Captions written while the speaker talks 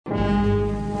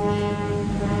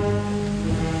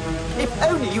If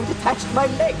only you'd attached my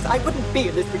legs, I wouldn't be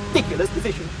in this ridiculous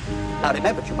position. Now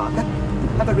remember, Chewbacca,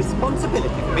 you have a responsibility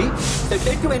for me, so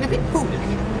don't do anything foolish.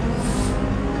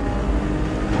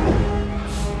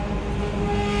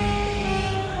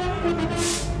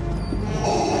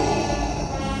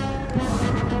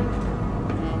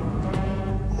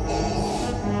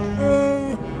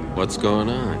 What's going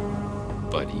on,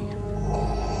 buddy?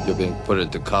 You're being put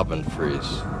into carbon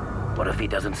freeze. What if he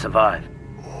doesn't survive?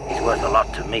 He's worth a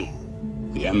lot to me.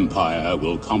 The Empire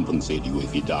will compensate you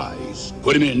if he dies.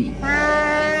 Put him in. No,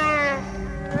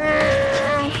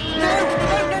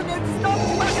 stop,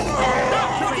 Chewbacca!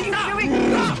 What are you doing?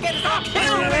 Get up!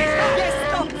 Kill me! Yes,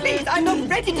 stop, please! I'm not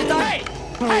ready to die!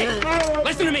 Hey!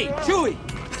 Listen to me! Chewie!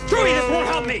 Chewie, this won't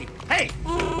help me! Hey!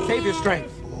 Save your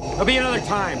strength. There'll be another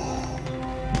time.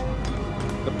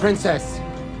 The princess,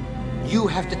 you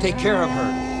have to take care of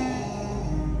her.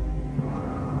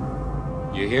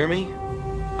 You hear me?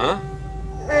 Huh?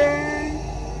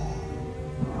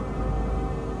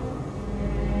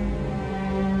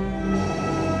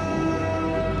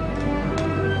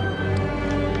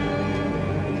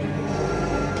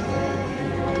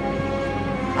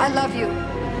 I love you.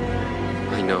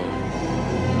 I know.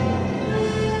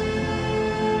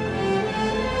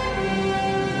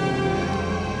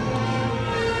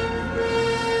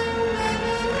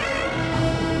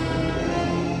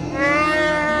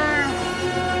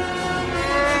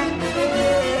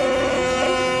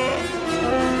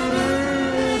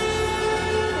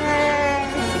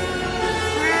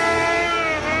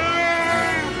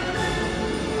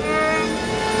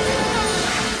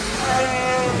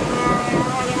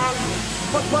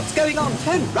 What's going on?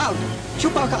 Turn round!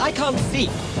 Chewbacca, I can't see!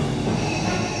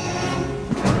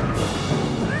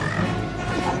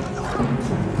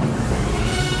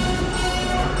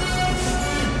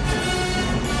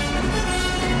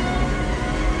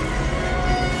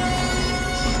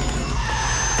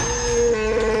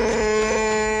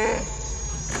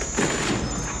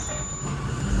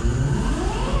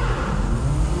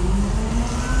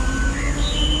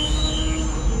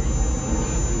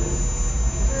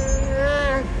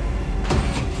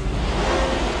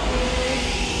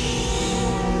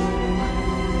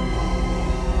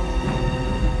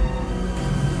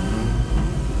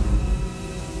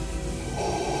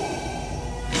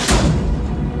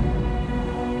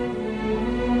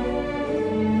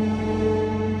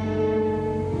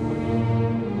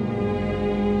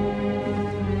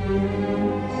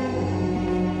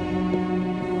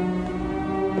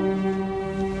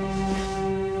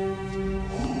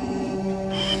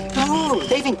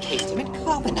 They've encased him in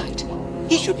carbonite.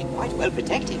 He should be quite well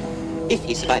protected. If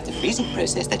he survived the freezing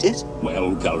process, that is.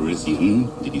 Well, Calrissian,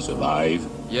 did he survive?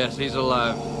 Yes, he's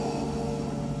alive.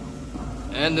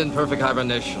 And in perfect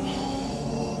hibernation.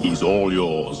 He's all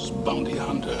yours, bounty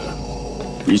hunter.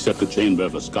 Reset the chamber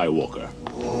for Skywalker.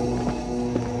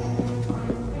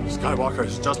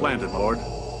 Skywalker's just landed, my lord.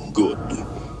 Good.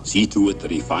 See to it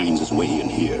that he finds his way in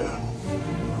here.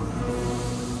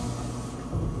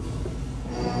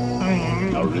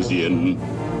 Calrissian,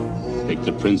 take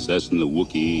the princess and the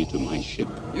Wookiee to my ship.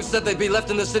 You said they'd be left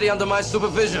in the city under my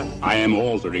supervision. I am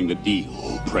altering the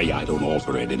deal. Pray I don't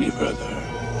alter it any further.